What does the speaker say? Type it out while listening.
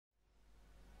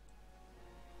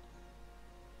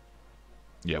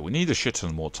Yeah, we need a shit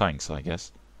ton more tanks, I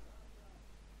guess.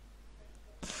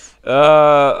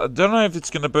 I don't know if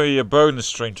it's gonna be a bonus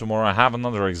stream tomorrow. I have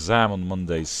another exam on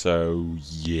Monday, so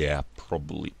yeah,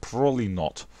 probably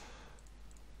not.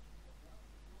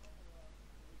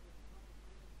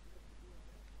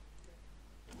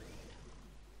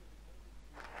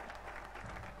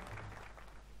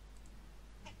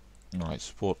 Alright,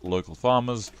 support local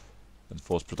farmers,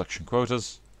 enforce production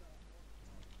quotas.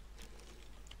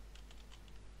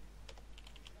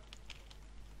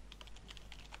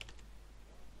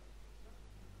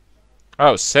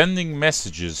 Oh, sending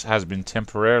messages has been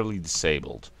temporarily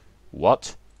disabled.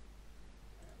 What?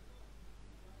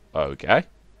 Okay.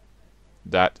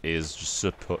 That is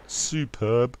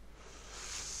superb.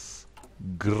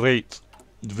 Great.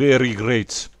 Very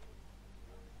great.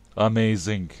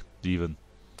 Amazing, even.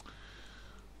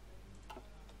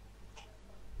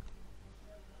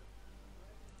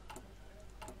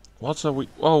 What are we?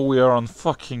 Oh, we are on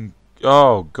fucking.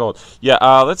 Oh god. Yeah.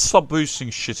 Let's stop boosting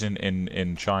shit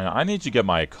in China. I need to get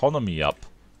my economy up.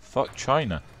 Fuck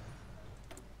China.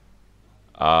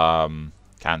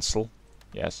 Cancel.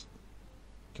 Yes.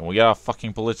 Can we get our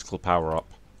fucking political power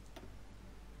up?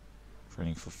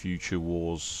 Training for future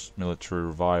wars, military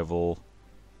revival.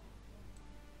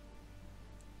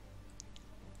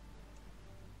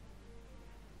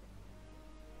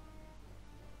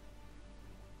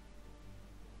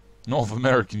 North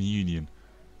American Union.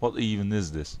 What even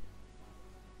is this?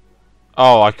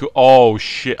 Oh, I could. Oh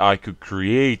shit! I could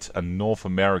create a North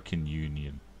American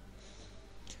Union.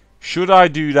 Should I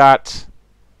do that?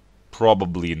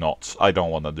 Probably not. I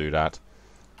don't want to do that.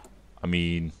 I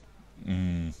mean,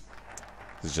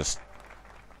 it's just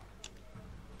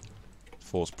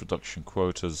force production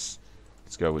quotas.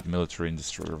 Let's go with military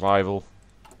industry revival.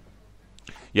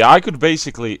 Yeah, I could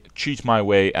basically cheat my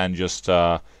way and just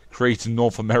create a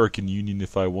North American Union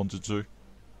if I wanted to.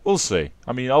 We'll see.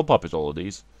 I mean, I'll puppet all of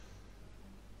these.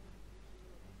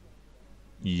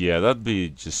 Yeah, that'd be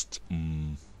just.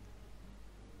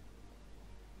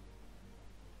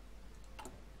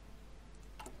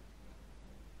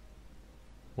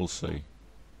 We'll see.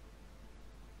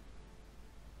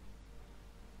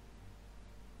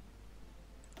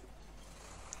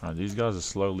 Alright, these guys are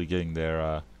slowly getting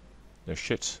their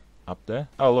shit up there.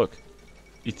 Oh, look.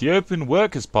 Ethiopian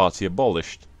Workers' Party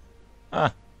abolished.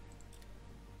 Ah.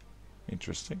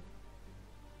 Interesting.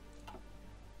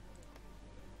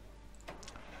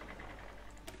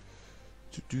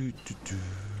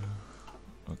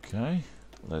 Okay.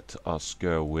 Let us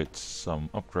go with some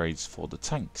upgrades for the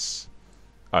tanks.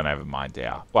 Oh, never mind, they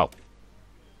are. Well.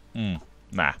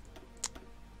 Nah.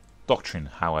 Doctrine,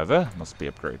 however, must be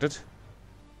upgraded.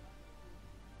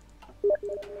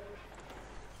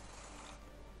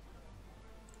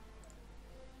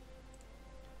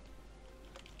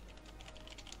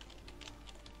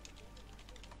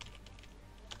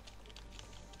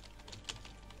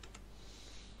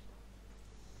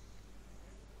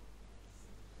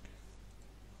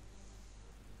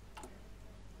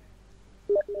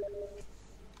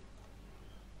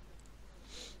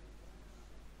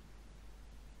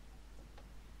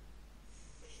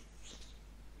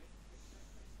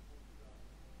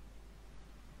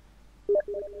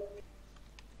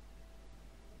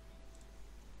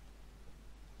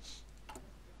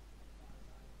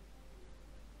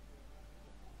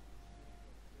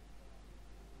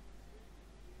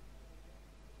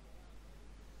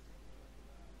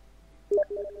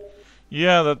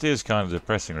 Yeah, that is kind of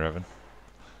depressing, Revan.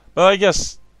 But I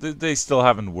guess they still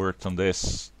haven't worked on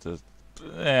this.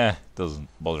 Doesn't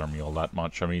bother me all that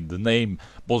much. I mean, the name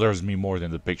bothers me more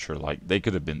than the picture. Like, they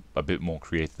could have been a bit more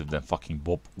creative than fucking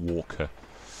Bob Walker.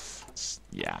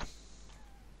 Yeah.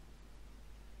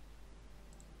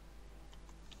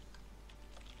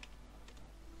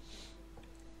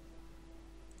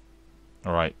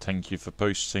 Alright, thank you for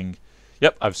posting.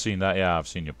 Yep, I've seen that. Yeah, I've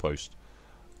seen your post.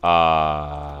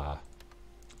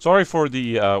 Sorry for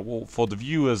the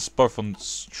viewers both on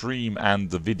stream and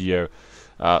the video.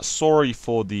 Sorry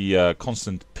for the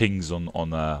constant pings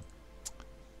on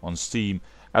Steam.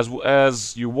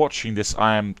 As you're watching this,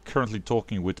 I am currently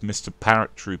talking with Mr.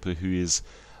 Parrot Trooper, who is,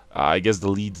 I guess, the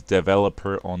lead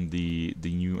developer on the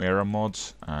new Era mod,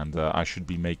 and I should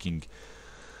be making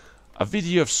a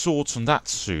video of sorts on that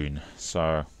soon.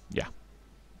 So yeah.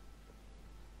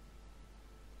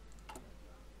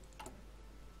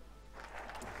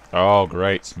 Oh,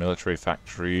 great. Military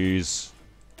factories.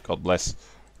 God bless.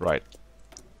 Right.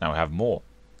 Now we have more.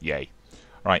 Yay.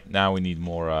 Right, now we need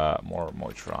more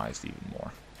motorized, even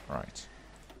more. Right.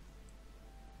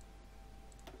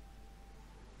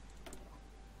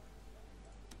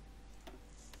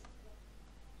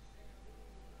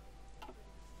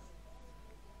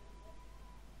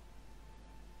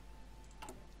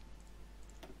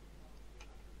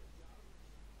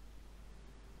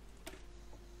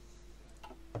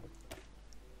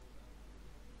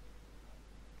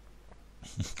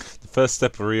 first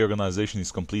step of reorganization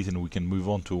is complete and we can move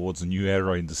on towards a new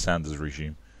era in the Sanders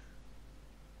regime.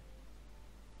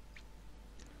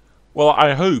 Well,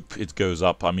 I hope it goes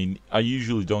up. I mean, I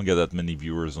usually don't get that many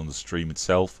viewers on the stream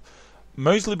itself.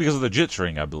 Mostly because of the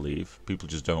jittering, I believe. People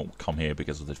just don't come here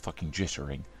because of the fucking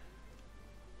jittering.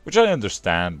 Which I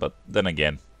understand, but then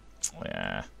again...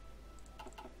 Yeah.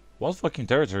 What fucking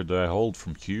territory do I hold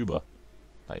from Cuba?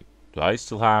 Like, do I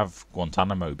still have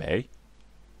Guantanamo Bay?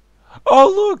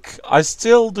 Oh look! I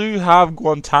still do have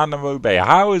Guantanamo Bay.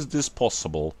 How is this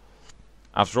possible?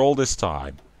 After all this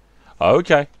time.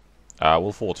 Okay.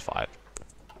 We'll fortify it.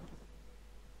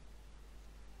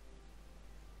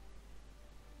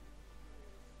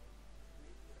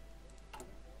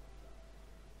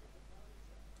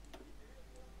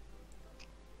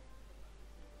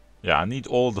 Yeah, I need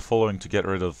all the following to get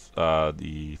rid of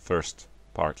the first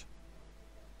part.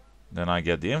 Then I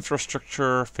get the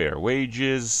infrastructure, fair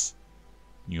wages,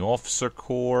 new officer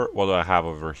corps. What do I have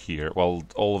over here? Well,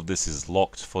 all of this is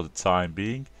locked for the time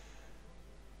being.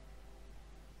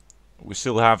 We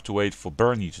still have to wait for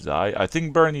Bernie to die. I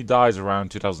think Bernie dies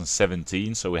around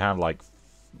 2017, so we have like,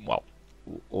 well,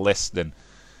 less than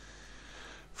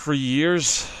 3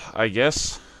 years, I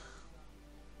guess.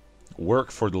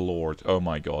 Work for the Lord. Oh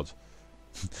my god.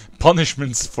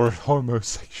 Punishments for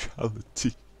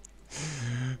homosexuality.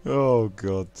 Oh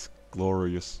god.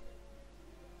 Glorious.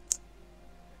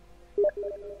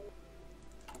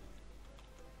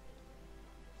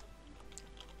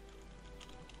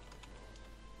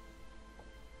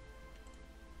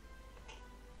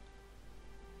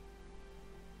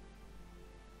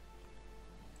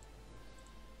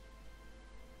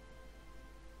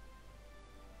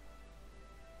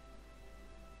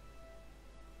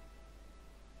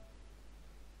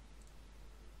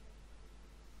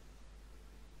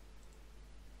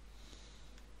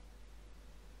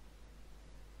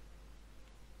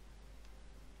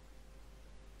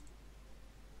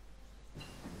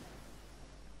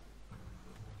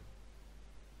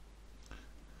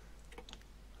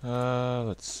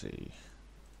 Let's see.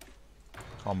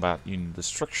 Combat unit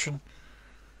destruction.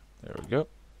 There we go.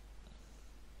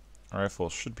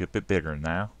 Rifles should be a bit bigger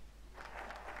now.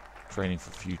 Training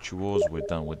for future wars. We're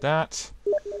done with that.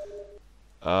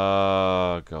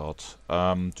 God.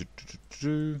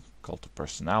 Cult of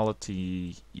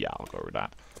personality. Yeah, I'll go with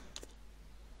that.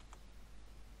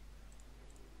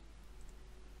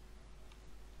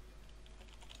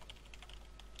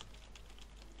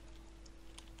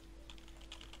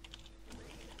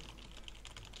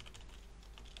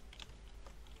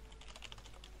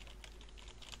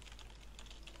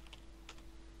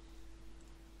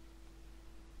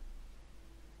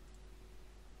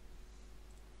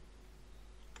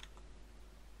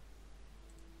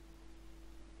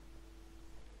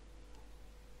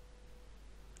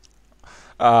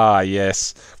 Ah,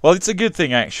 yes. Well, it's a good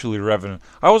thing, actually, Revenant.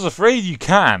 I was afraid you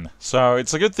can, so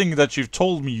it's a good thing that you've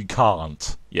told me you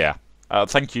can't. Yeah.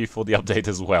 Thank you for the update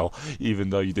as well,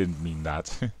 even though you didn't mean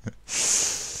that.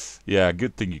 Yeah,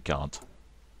 good thing you can't.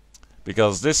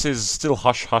 Because this is still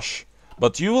hush-hush.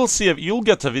 But you will see, you'll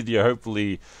get a video,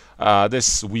 hopefully,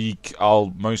 this week.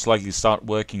 I'll most likely start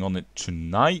working on it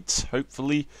tonight,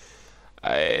 hopefully.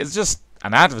 It's just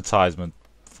an advertisement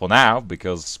for now,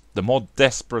 because the mod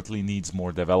desperately needs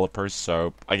more developers.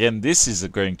 So again, this is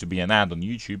going to be an ad on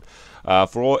YouTube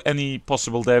for any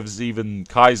possible devs, even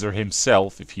Kaiser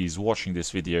himself, if he's watching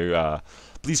this video.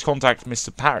 Please contact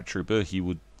Mr. Paratrooper. He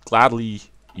would gladly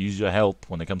use your help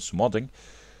when it comes to modding.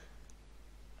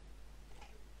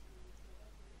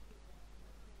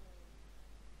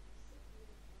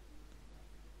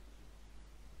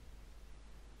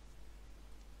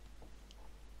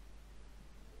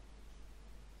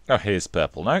 Oh, here's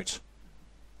Purple Note.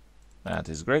 That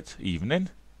is great. Evening.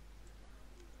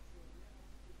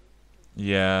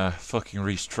 Yeah, fucking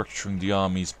restructuring the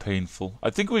army is painful. I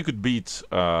think we could beat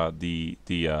Oh,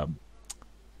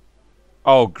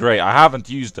 great. I haven't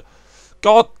used...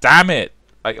 God damn it!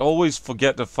 I always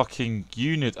forget the fucking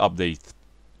unit update.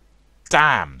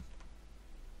 Damn!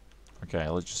 Okay,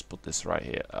 let's just put this right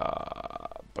here.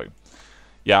 Boom.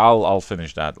 Yeah, I'll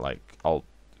finish that. Like, I'll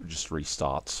just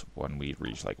restart when we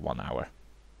reach like 1 hour.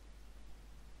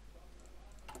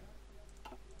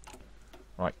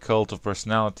 Right, Cult of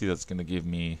Personality, that's gonna give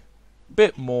me a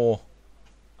bit more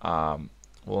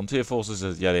volunteer forces,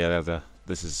 yada yada yada.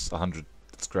 This is 100,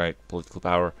 that's great. Political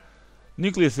power.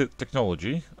 Nuclear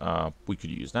technology, we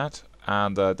could use that.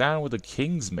 And down with the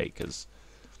Kingsmakers.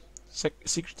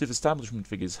 Secretive establishment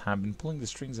figures have been pulling the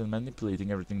strings and manipulating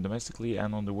everything domestically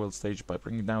and on the world stage. By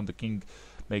bringing down the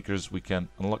Kingmakers, we can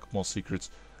unlock more secrets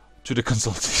to the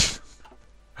consultation.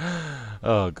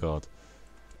 Oh god.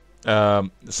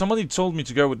 Somebody told me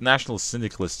to go with national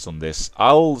syndicalists on this.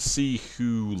 I'll see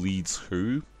who leads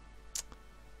who.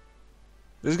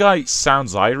 This guy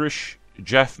sounds Irish.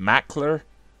 Jeff Mackler.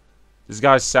 This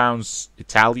guy sounds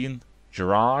Italian.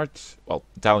 Gerard. Well,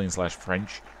 Italian /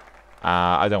 French.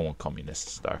 I don't want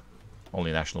communists though.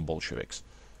 Only national Bolsheviks.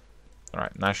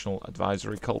 Alright, National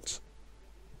Advisory Cult.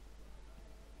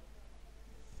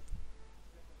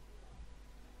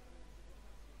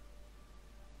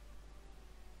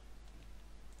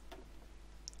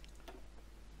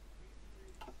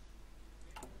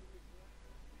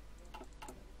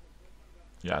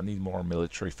 Yeah, I need more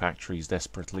military factories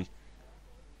desperately.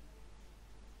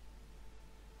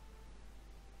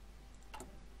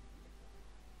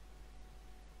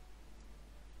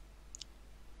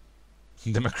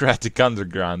 Democratic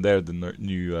Underground, they're the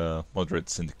new moderate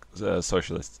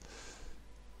socialists.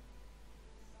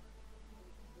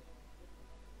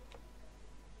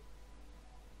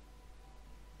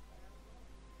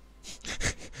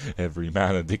 Every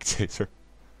man a dictator.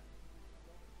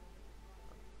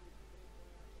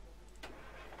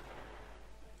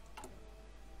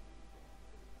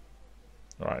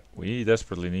 Alright, we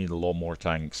desperately need a lot more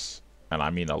tanks. And I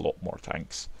mean a lot more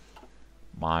tanks.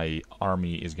 My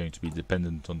army is going to be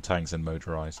dependent on tanks and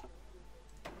motorized.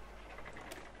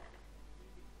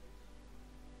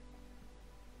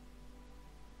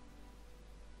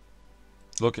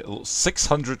 Look at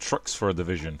 600 trucks for a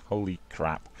division. Holy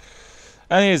crap.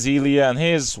 And here's Elia, and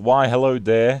here's why hello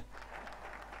there.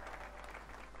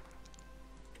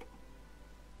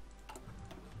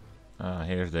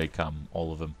 Here they come,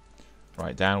 all of them.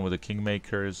 Right, down with the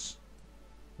Kingmakers.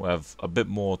 We have a bit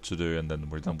more to do, and then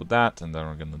we're done with that, and then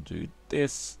we're gonna do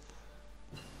this.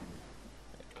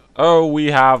 Oh,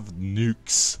 we have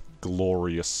nukes.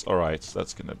 Glorious. Alright,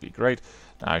 that's gonna be great.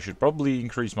 Now, I should probably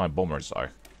increase my bombers, though.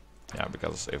 Yeah,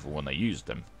 because if we wanna use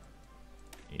them.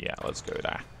 Yeah, let's go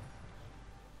there.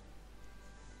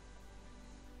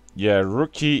 Yeah,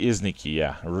 Rookie is Nicky.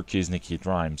 Yeah, Rookie is Nicky. It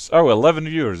rhymes. Oh, 11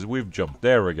 viewers. We've jumped.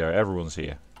 There we go. Everyone's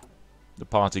here. The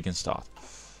party can start.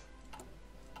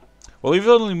 Well, we've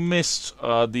only missed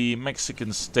the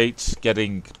Mexican states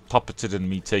getting puppeted and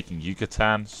me taking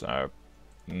Yucatan, so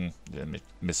didn't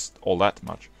miss all that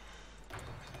much.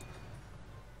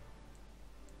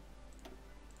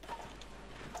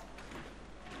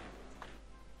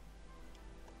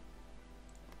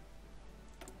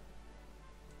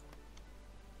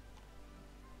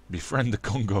 Befriend the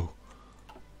Congo.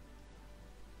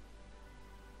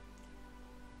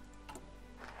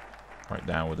 Right,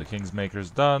 down with the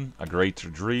Kingsmakers done. A Greater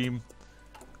Dream.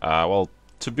 Well,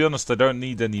 to be honest, I don't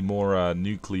need any more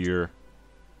nuclear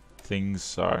things,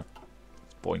 so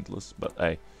it's pointless. But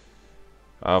hey,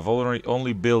 I've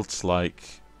only built like,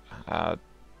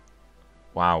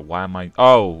 wow, why am I?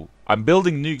 Oh, I'm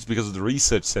building nukes because of the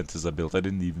research centers I built. I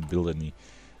didn't even build any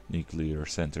nuclear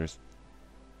centers.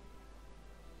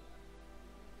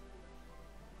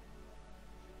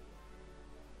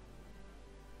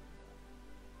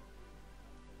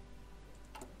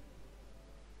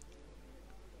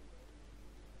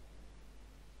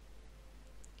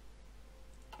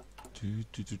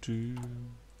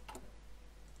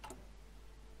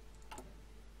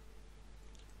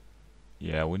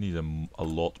 Yeah, we need a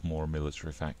lot more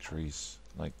military factories,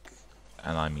 like,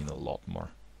 and I mean a lot more.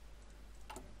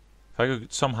 If I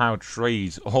could somehow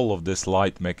trade all of this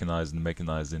light mechanized and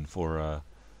mechanized in for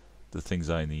the things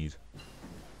I need.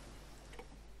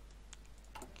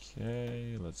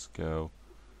 Okay, let's go.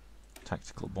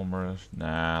 Tactical bomber.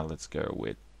 Nah, let's go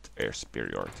with air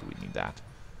superiority. We need that.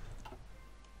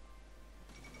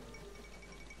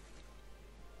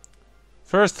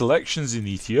 First elections in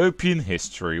Ethiopian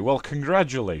history. Well,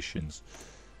 congratulations.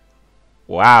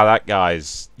 Wow, that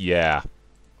guy's... yeah.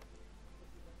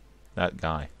 That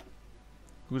guy.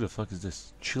 Who the fuck is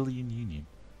this? Chilean Union.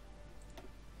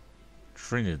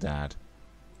 Trinidad.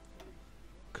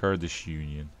 Kurdish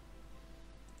Union.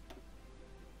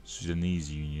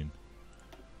 Sudanese Union.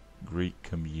 Greek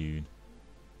Commune.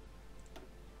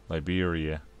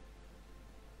 Liberia.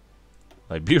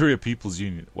 Liberia People's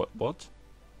Union. What?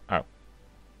 Oh.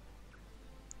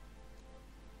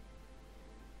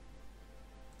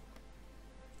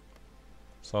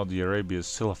 Saudi Arabia is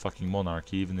still a fucking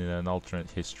monarchy, even in an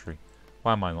alternate history.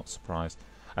 Why am I not surprised?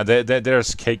 And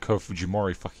there's Keiko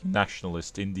Fujimori, fucking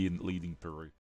nationalist, Indian leading Peru.